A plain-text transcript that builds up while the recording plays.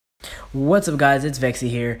What's up guys, it's Vexy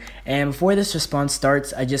here, and before this response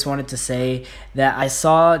starts, I just wanted to say that I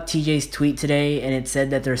saw TJ's tweet today and it said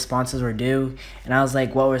that the responses were due, and I was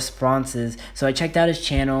like, what responses? So I checked out his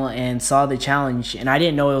channel and saw the challenge, and I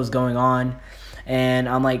didn't know it was going on, and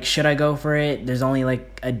I'm like, should I go for it? There's only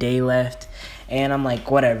like a day left, and I'm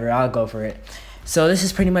like, whatever, I'll go for it. So this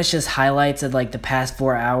is pretty much just highlights of like the past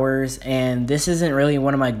 4 hours, and this isn't really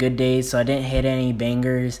one of my good days, so I didn't hit any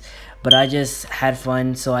bangers, but I just had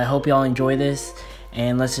fun. So I hope y'all enjoy this,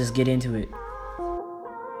 and let's just get into it.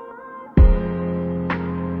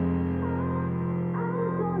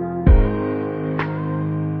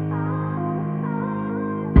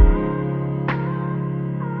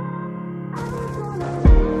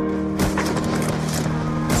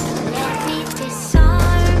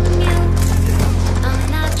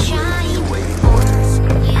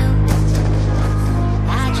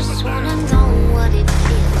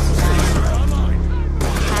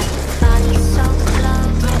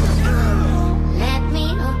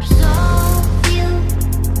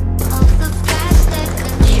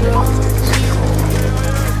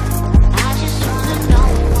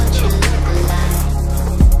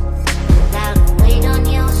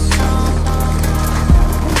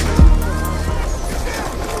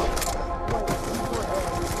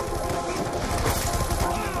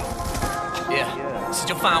 So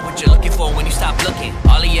you'll find what you're looking for when you stop looking.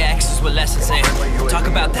 All of your exes with lessons in. Talk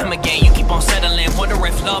about them again, you keep on settling. Wonder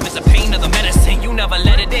if love is the pain or the medicine. You never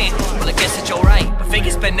let it in. Well, I guess that you're right, but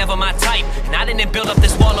figure's been never my type. And I didn't build up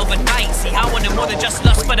this wall overnight. See, I wanted more than just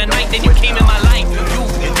lust for the night. Then you came in my life.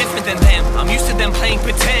 You're different than them. I'm used to them playing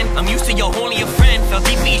pretend. I'm used to your only a friend. Felt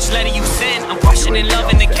deep each letter you send. I'm questioning love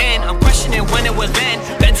and again. I'm questioning when it will end.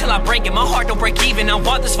 Then till I break it, my heart don't break even. I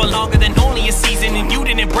want this for longer than only a season. And you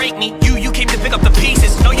didn't break me. You came to pick up the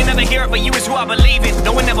pieces. No, you never hear it, but you is who I believe in.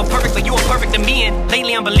 No one ever perfect, but you are perfect to me. And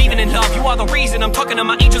lately I'm believing in love. You are the reason I'm talking to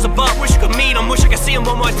my angels above. Wish you could meet him, wish I could see him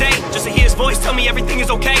one more day. Just to hear his voice tell me everything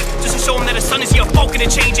is okay. Just to show him that his sun is here, spoken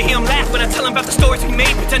and change. And hear him laugh when I tell him about the stories we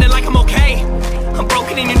made, pretending like I'm okay. I'm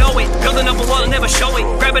broken and you know it. Building up a wall and never show it.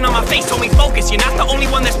 Grabbing on my face told me focus. You're not the only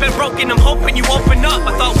one that's been broken. I'm hoping you open up.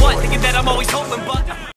 I thought what? Thinking that I'm always hoping, but